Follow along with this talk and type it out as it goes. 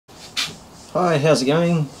Hi, how's it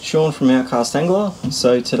going? Sean from Outcast Angler.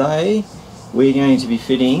 So today we're going to be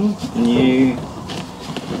fitting the new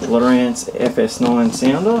Lowrance FS9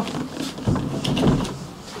 sounder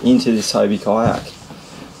into this Hobie Kayak.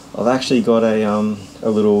 I've actually got a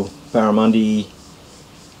little barramundi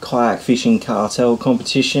kayak fishing cartel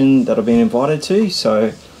competition that I've been invited to,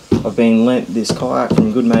 so I've been lent this kayak from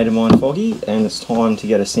a good mate of mine, Foggy, and it's time to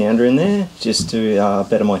get a sounder in there just to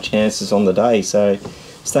better my chances on the day. So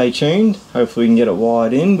stay tuned, hopefully we can get it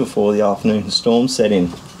wired in before the afternoon storm set in. A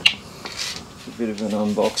bit of an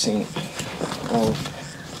unboxing of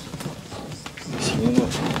this unit.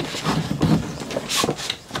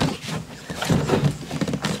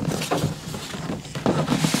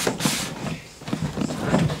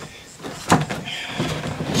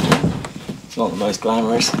 It's not the most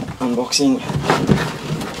glamorous unboxing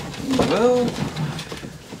in the world.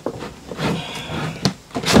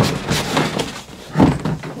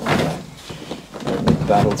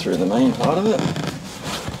 Battle through the main part of it.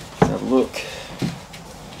 Let's have a look.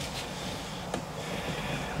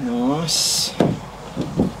 Nice. Okay,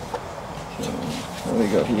 what have we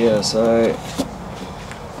got here? So,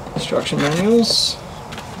 instruction manuals.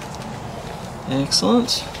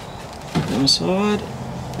 Excellent. Inside.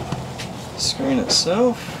 Screen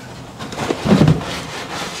itself.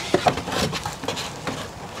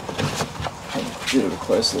 Have a bit of a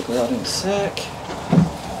close look at that in a sec.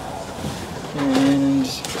 And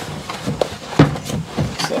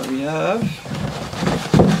so we have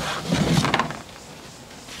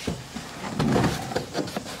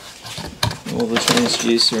all the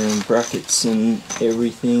transducer and brackets and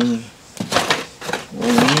everything we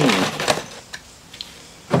need.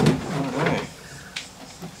 Alright.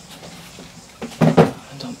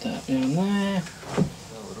 Dump that down there a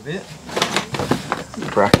little bit. The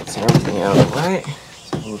brackets and everything out of the way. Let's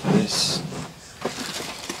have a look at this.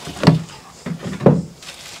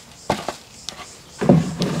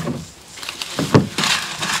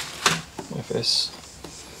 FS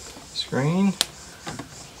screen,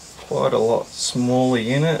 quite a lot smaller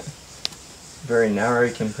unit, very narrow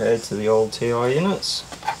compared to the old TI units.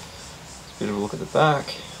 Let's a bit of a look at the back.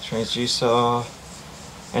 Transducer,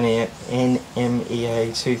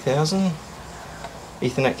 NMEA 2000,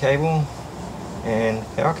 Ethernet cable and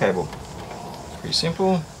power cable. Pretty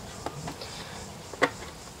simple.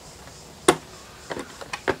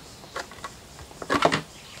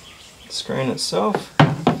 The screen itself,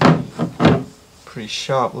 pretty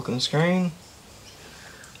sharp looking screen.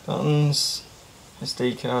 Buttons,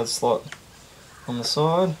 SD card slot on the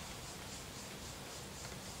side.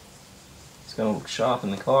 It's going to look sharp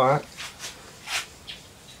in the kayak.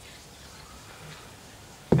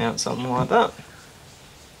 Mount something like that.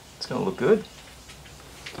 It's going to look good.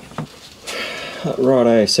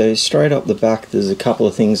 Righto, so straight up the back there's a couple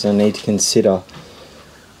of things I need to consider.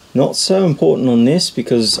 Not so important on this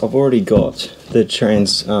because I've already got the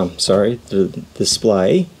the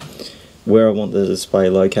display where I want the display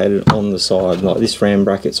located on the side. Like this ram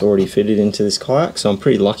bracket's already fitted into this kayak, so I'm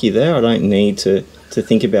pretty lucky there. I don't need to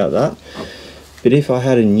think about that. But if I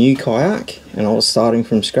had a new kayak and I was starting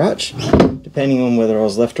from scratch, depending on whether I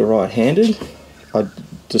was left or right-handed, I'd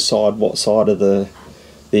decide what side of the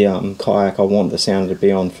kayak I want the sounder to be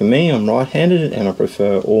on. For me, I'm right-handed and I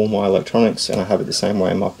prefer all my electronics, and I have it the same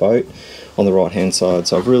way in my boat on the right hand side,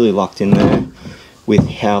 so I've really lucked in there with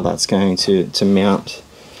how that's going to mount.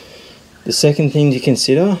 The second thing to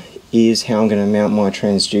consider is how I'm going to mount my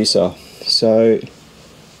transducer. So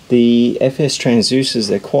the FS transducers,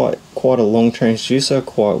 they're quite a long transducer,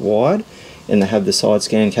 quite wide, and they have the side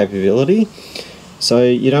scan capability. So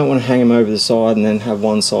you don't want to hang them over the side and then have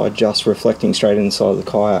one side just reflecting straight inside the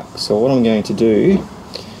kayak. So what I'm going to do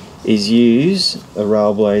is use a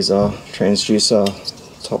Railblazer transducer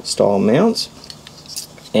top style mount,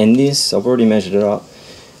 and this, I've already measured it up,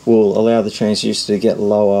 will allow the transducer to get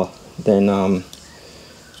lower than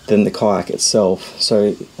the kayak itself.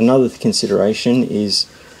 So another consideration is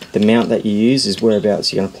the mount that you use is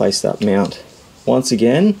whereabouts you're going to place that mount. Once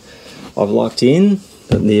again, I've locked in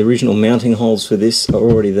the original mounting holes for this are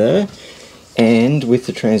already there, and with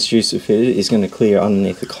the transducer fitted, it's going to clear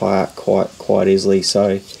underneath the kayak quite easily.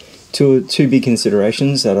 So two big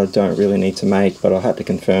considerations that I don't really need to make, but I had to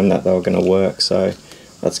confirm that they were going to work, so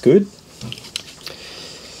that's good.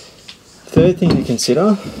 Third thing to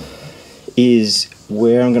consider is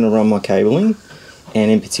where I'm going to run my cabling,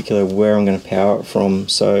 and in particular where I'm going to power it from.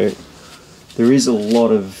 So there is a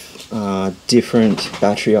lot of different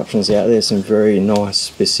battery options out there, some very nice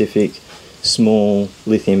specific small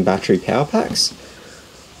lithium battery power packs.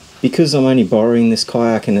 Because I'm only borrowing this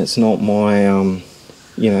kayak and it's not my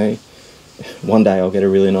one day I'll get a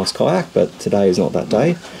really nice kayak, but today is not that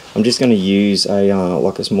day. I'm just going to use a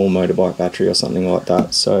like a small motorbike battery or something like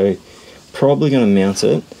that. So probably going to mount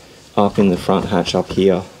it up in the front hatch up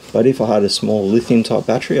here. But if I had a small lithium type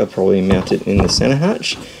battery, I'd probably mount it in the center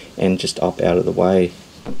hatch and just up out of the way.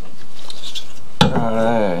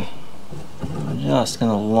 Righto, I'm just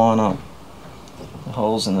going to line up the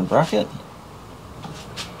holes in the bracket.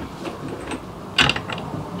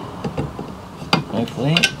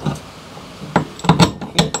 Hopefully,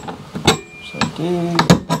 so I do.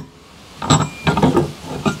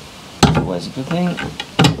 Always a good thing.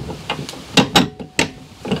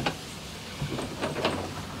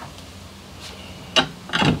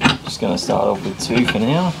 Just going to start off with 2 for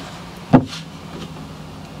now.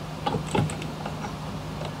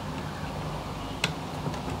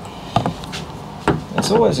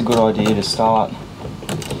 It's always a good idea to start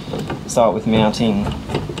with mounting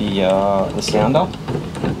the sounder,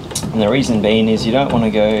 and the reason being is you don't want to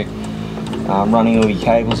go running all your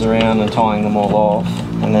cables around and tying them all off,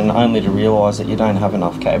 and then only to realise that you don't have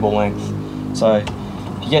enough cable length. So if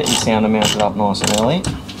you get your sounder mounted up nice and early,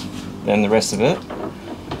 then the rest of it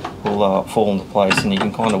will fall into place, and you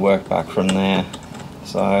can kind of work back from there.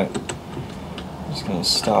 So I'm just going to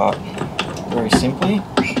start very simply,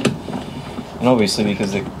 and obviously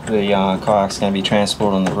because the kayak's going to be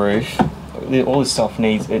transported on the roof, all this stuff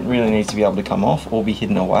really needs to be able to come off or be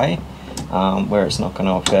hidden away, where it's not going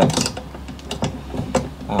to affect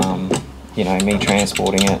you know, me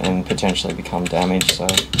transporting it and potentially become damaged. So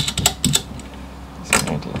just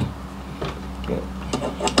going to get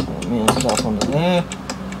it mounted up onto there.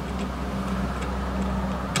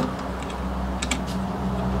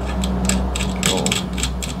 Cool.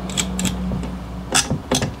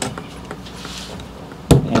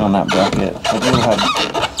 And on that bracket, I do have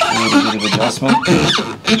a little bit of adjustment.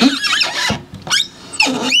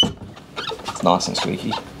 It's nice and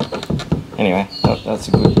squeaky. Anyway, that's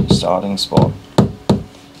a good starting spot.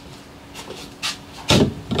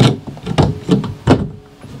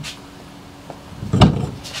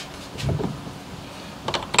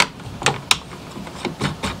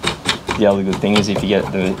 The other good thing is if you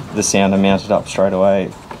get the sounder mounted up straight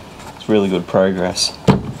away, it's really good progress.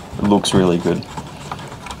 It looks really good.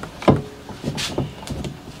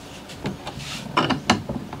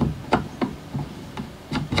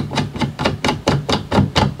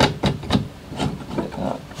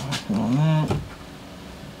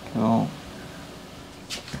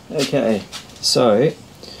 Okay, so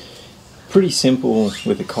pretty simple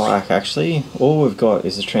with the kayak actually. All we've got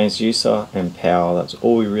is a transducer and power. That's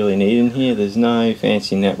all we really need in here. There's no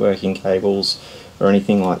fancy networking cables or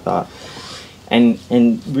anything like that. And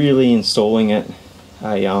really installing it,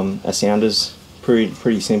 a sounder's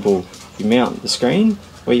pretty simple. You mount the screen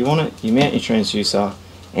where you want it, you mount your transducer,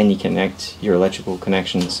 and you connect your electrical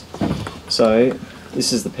connections. So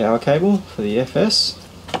this is the power cable for the FS.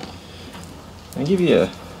 I'll give you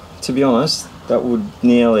to be honest, that would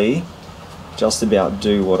nearly just about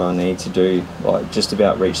do what I need to do, like just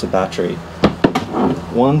about reach the battery.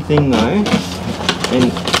 One thing though,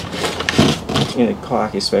 and in a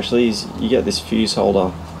kayak especially, is you get this fuse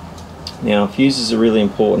holder. Now fuses are really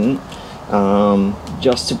important,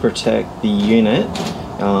 just to protect the unit.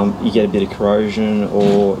 You get a bit of corrosion,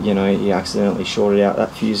 or you know, you accidentally short it out,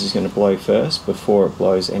 that fuse is going to blow first before it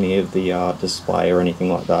blows any of the display or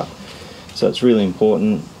anything like that. So it's really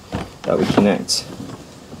important that we connect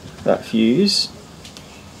that fuse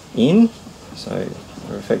in. So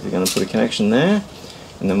we're effectively going to put a connection there,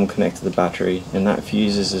 and then we'll connect to the battery, and that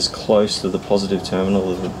fuse is as close to the positive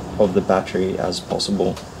terminal of the battery as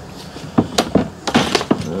possible.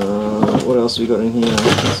 What else we got in here?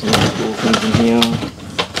 Some other cool things in here.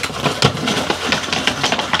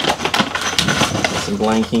 Some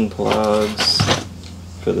blanking plugs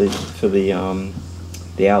for the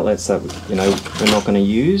outlets that we're not going to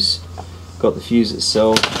use. Got the fuse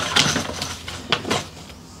itself.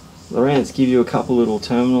 Lowrance give you a couple little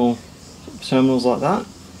terminals like that.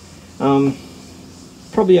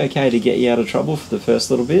 Probably okay to get you out of trouble for the first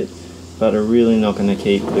little bit, but are really not going to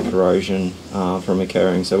keep the corrosion from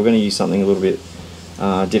occurring. So we're going to use something a little bit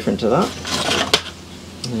different to that.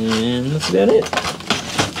 And that's about it.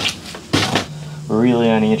 We're really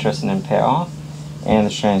only interested in power and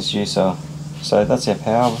the transducer. So that's our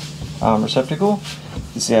power receptacle.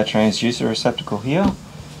 This is our transducer receptacle here.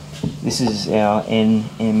 This is our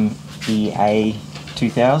NMEA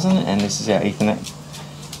 2000, and this is our Ethernet.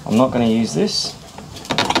 I'm not going to use this.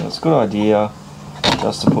 So it's a good idea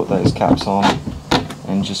just to put those caps on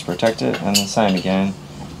and just protect it. And the same again,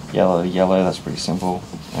 yellow to yellow, that's pretty simple,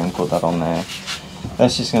 and put that on there.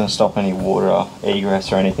 That's just going to stop any water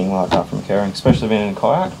egress or anything like that from occurring, especially being in a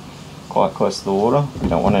kayak, quite close to the water. You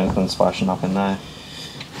don't want anything splashing up in there.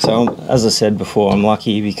 So as I said before, I'm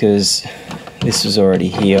lucky because this was already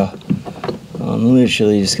here. I'm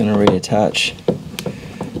literally just going to reattach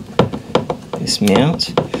this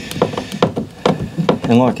mount.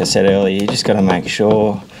 And like I said earlier, you just got to make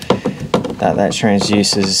sure that that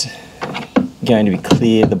transducer is going to be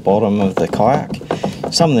clear the bottom of the kayak.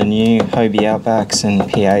 Some of the new Hobie Outbacks and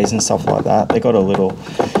PAs and stuff like that, they got a little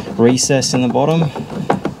recess in the bottom,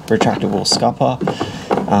 retractable scupper,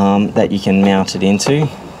 that you can mount it into.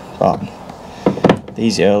 But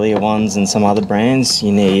these earlier ones and some other brands,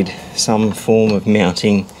 you need some form of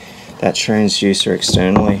mounting that transducer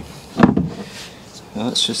externally.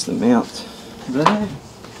 That's just the mount there.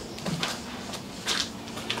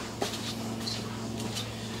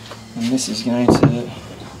 And this is going to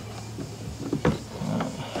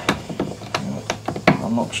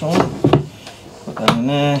unlock Sean, put that in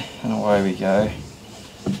there, and away we go.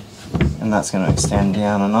 And that's going to extend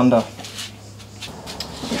down and under.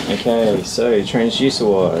 Okay, so transducer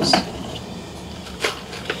wise,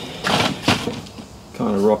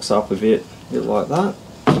 kind of rocks up a bit like that.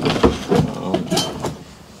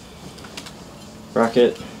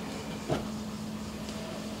 Bracket.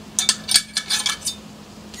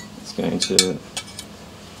 It's going to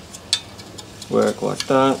work like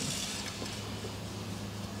that,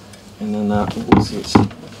 and then that will sit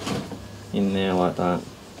in there like that.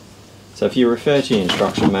 So if you refer to your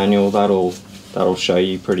instruction manual, that'll show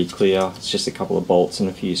you pretty clear. It's just a couple of bolts and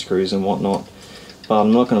a few screws and whatnot. But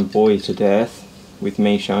I'm not going to bore you to death with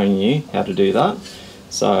me showing you how to do that.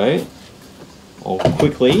 So I'll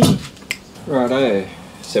quickly, righto,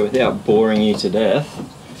 so without boring you to death,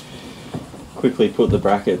 quickly put the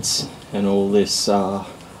brackets and all this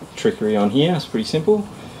trickery on here. It's pretty simple.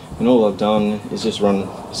 And all I've done is just run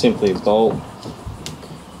simply a bolt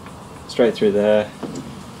straight through there,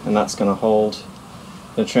 and that's going to hold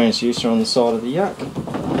the transducer on the side of the yak.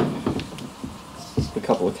 A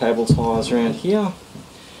couple of cable ties around here,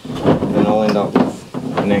 and then I'll end up with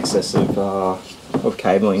an excess of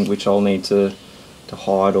cabling which I'll need to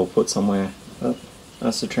hide or put somewhere. But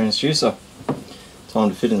that's the transducer. Time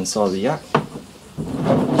to fit it inside the yak.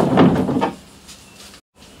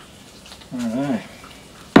 Alright,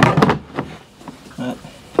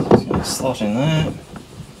 that's going to slot in there.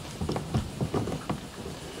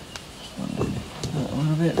 A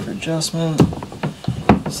little bit for adjustment,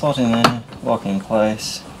 slot in there, lock in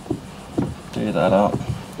place, do that up,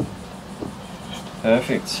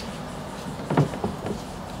 perfect.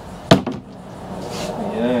 There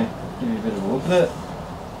you go, give you a bit of a look at it.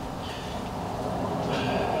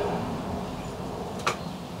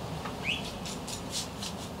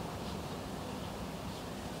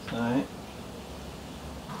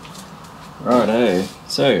 Righto,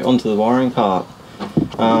 so onto the wiring part.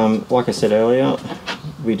 Like I said earlier,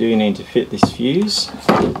 we do need to fit this fuse.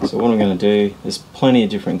 So what I'm going to do, there's plenty of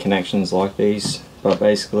different connections like these, but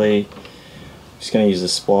basically I'm just going to use a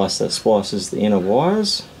splice that splices the inner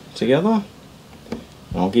wires together.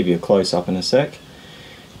 And I'll give you a close up in a sec.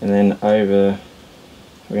 And then over,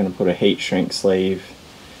 we're going to put a heat shrink sleeve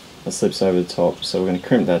that slips over the top. So we're going to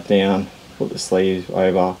crimp that down, put the sleeve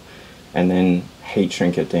over, and then heat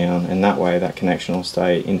shrink it down, and that way that connection will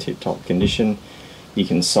stay in tip-top condition. You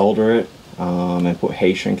can solder it and put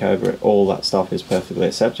heat shrink over it. All that stuff is perfectly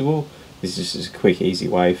acceptable. This is just a quick, easy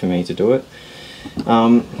way for me to do it.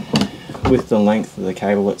 With the length of the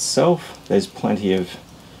cable itself, there's plenty of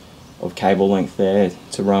cable length there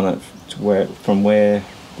to run it to from where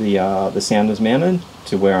the sound is mounted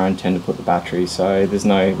to where I intend to put the battery. So there's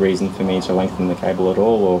no reason for me to lengthen the cable at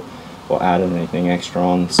all or add anything extra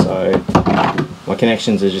on. So my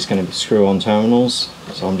connections are just going to be screw-on terminals.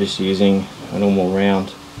 So I'm just using a normal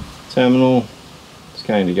round terminal. It's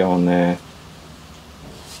going to go on there,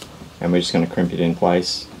 and we're just going to crimp it in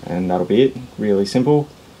place, and that'll be it. Really simple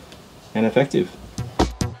and effective.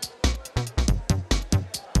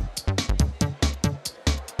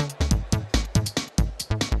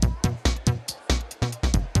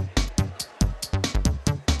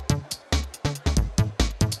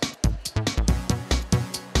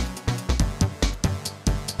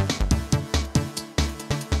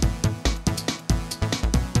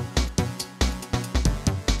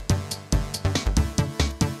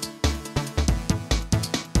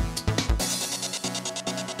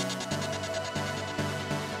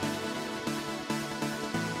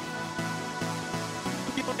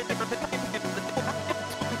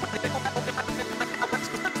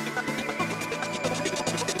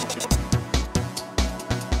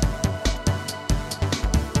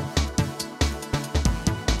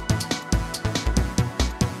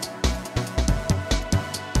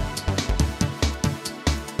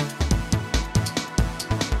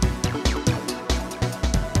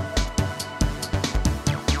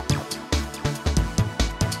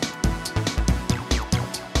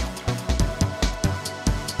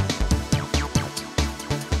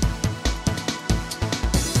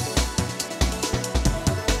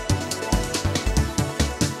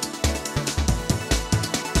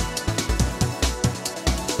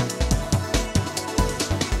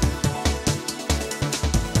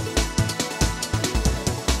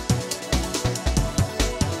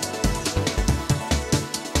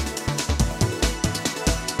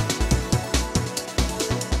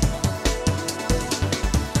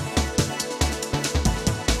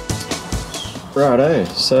 Righto,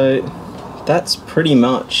 so that's pretty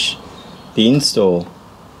much the install.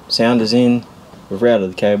 Sound is in, we've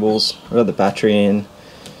routed the cables, we've got the battery in,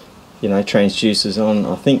 you know, transducers on.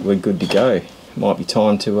 I think we're good to go. Might be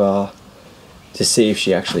time to see if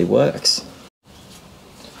she actually works.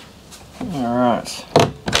 Alright,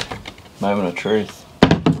 moment of truth.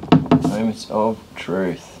 Moments of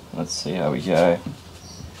truth. Let's see how we go.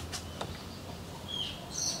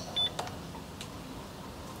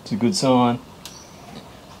 It's a good sign.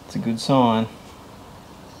 It's a good sign.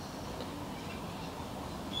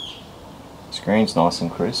 Screen's nice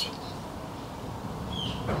and crisp.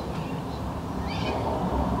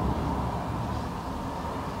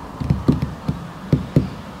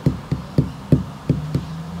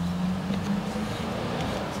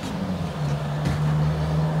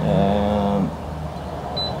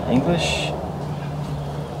 English?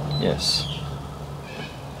 Yes.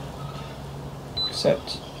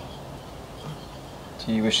 Accept.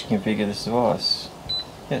 Do you wish to configure this device?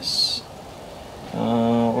 Yes.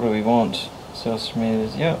 What do we want? Celsius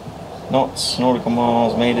meters, yep. Knots, nautical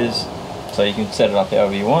miles, meters. So you can set it up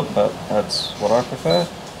however you want, but that's what I prefer.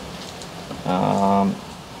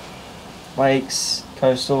 Lakes,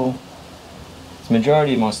 coastal. The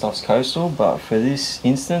majority of my stuff's coastal, but for this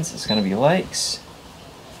instance it's going to be lakes.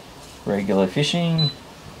 Regular fishing.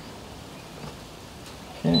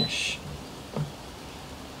 Finish.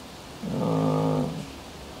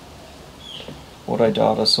 Auto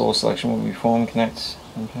data source selection will be formed. Connect.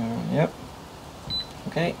 Yep.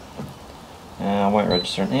 Okay. I won't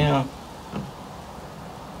register it now.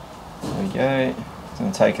 There we go. It's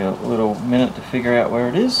going to take a little minute to figure out where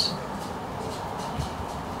it is.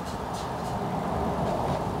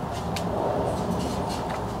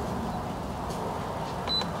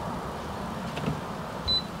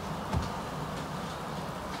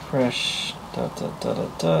 Fresh, dot dot dot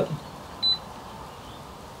dot dot.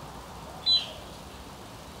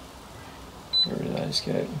 Where did I just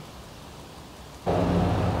go?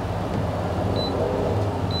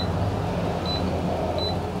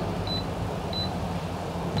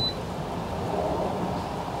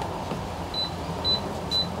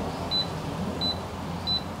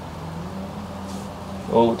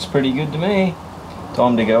 All looks pretty good to me.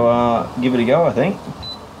 Time to go give it a go, I think.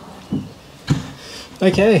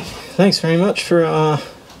 Okay, thanks very much for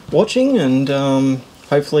watching, and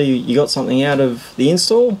hopefully you got something out of the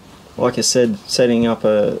install. Like I said, setting up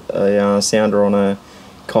a sounder on a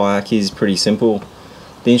kayak is pretty simple.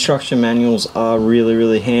 The instruction manuals are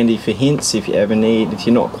really handy for hints if you ever need, if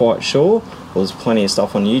you're not quite sure. There's plenty of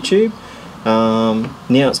stuff on YouTube.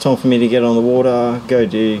 Now it's time for me to get on the water, go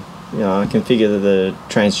do, configure the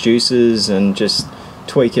transducers and just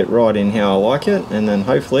tweak it right in how I like it, and then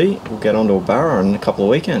hopefully we'll get onto a barra in a couple of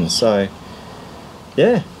weekends. So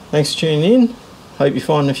yeah, thanks for tuning in. Hope you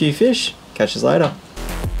find a few fish. Catch us later.